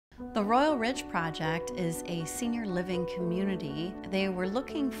The Royal Ridge Project is a senior living community. They were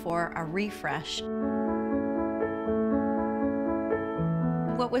looking for a refresh.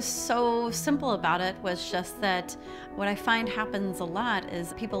 What was so simple about it was just that what I find happens a lot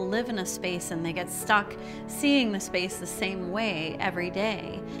is people live in a space and they get stuck seeing the space the same way every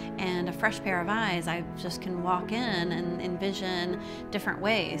day. And a fresh pair of eyes, I just can walk in and envision different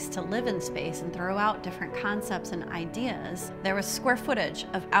ways to live in space and throw out different concepts and ideas. There was square footage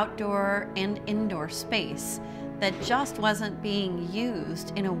of outdoor and indoor space that just wasn't being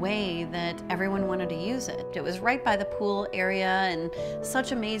used in a way that everyone wanted to use it. It was right by the pool area and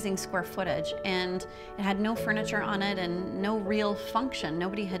such amazing square footage, and it had no furniture on it and no real function.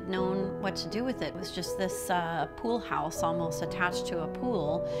 Nobody had known what to do with it. It was just this pool house almost attached to a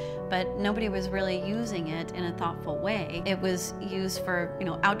pool, but nobody was really using it in a thoughtful way. It was used for,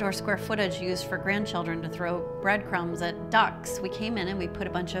 outdoor square footage used for grandchildren to throw breadcrumbs at ducks. We came in and we put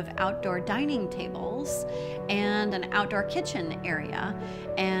a bunch of outdoor dining tables and an outdoor kitchen area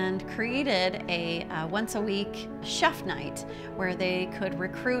and created a once a week chef night where they could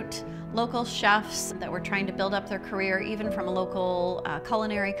recruit local chefs that were trying to build up their career, even from a local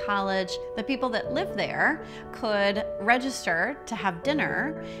culinary college. The people that lived there could register to have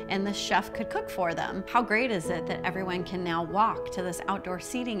dinner and the chef could cook for them. How great is it that everyone can now walk to this outdoor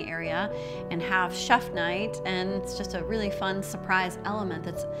seating area and have chef night, and it's just a really fun surprise element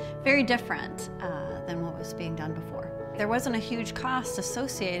that's very different than what was being done before. There wasn't a huge cost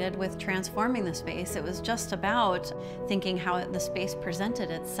associated with transforming the space. It was just about thinking how the space presented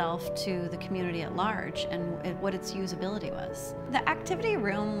itself to the community at large and what its usability was. The activity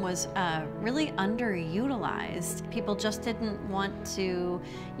room was really underutilized. People just didn't want to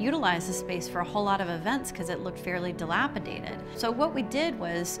utilize the space for a whole lot of events because it looked fairly dilapidated. So what we did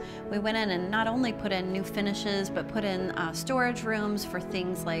was we went in and not only put in new finishes, but put in storage rooms for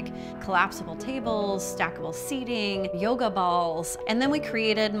things like collapsible tables, stackable seating, yoga balls, and then we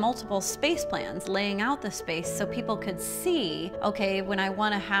created multiple space plans laying out the space so people could see, okay, when I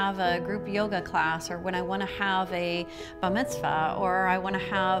want to have a group yoga class, or when I want to have a bar mitzvah, or I want to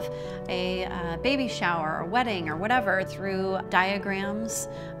have a baby shower or wedding or whatever. Through diagrams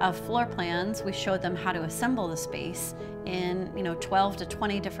of floor plans, we showed them how to assemble the space in 12 to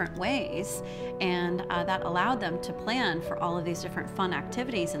 20 different ways, and that allowed them to plan for all of these different fun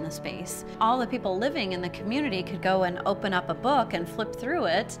activities in the space. All the people living in the community could go and open up a book and flip through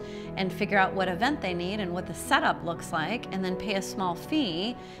it and figure out what event they need and what the setup looks like, and then pay a small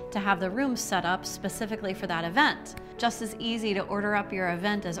fee to have the room set up specifically for that event. Just as easy to order up your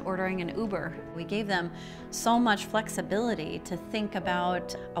event as ordering an Uber. We gave them so much flexibility to think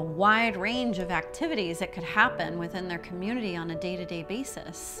about a wide range of activities that could happen within their community on a day-to-day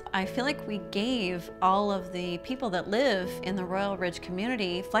basis. I feel like we gave all of the people that live in the Royal Ridge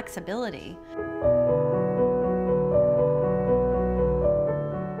community flexibility.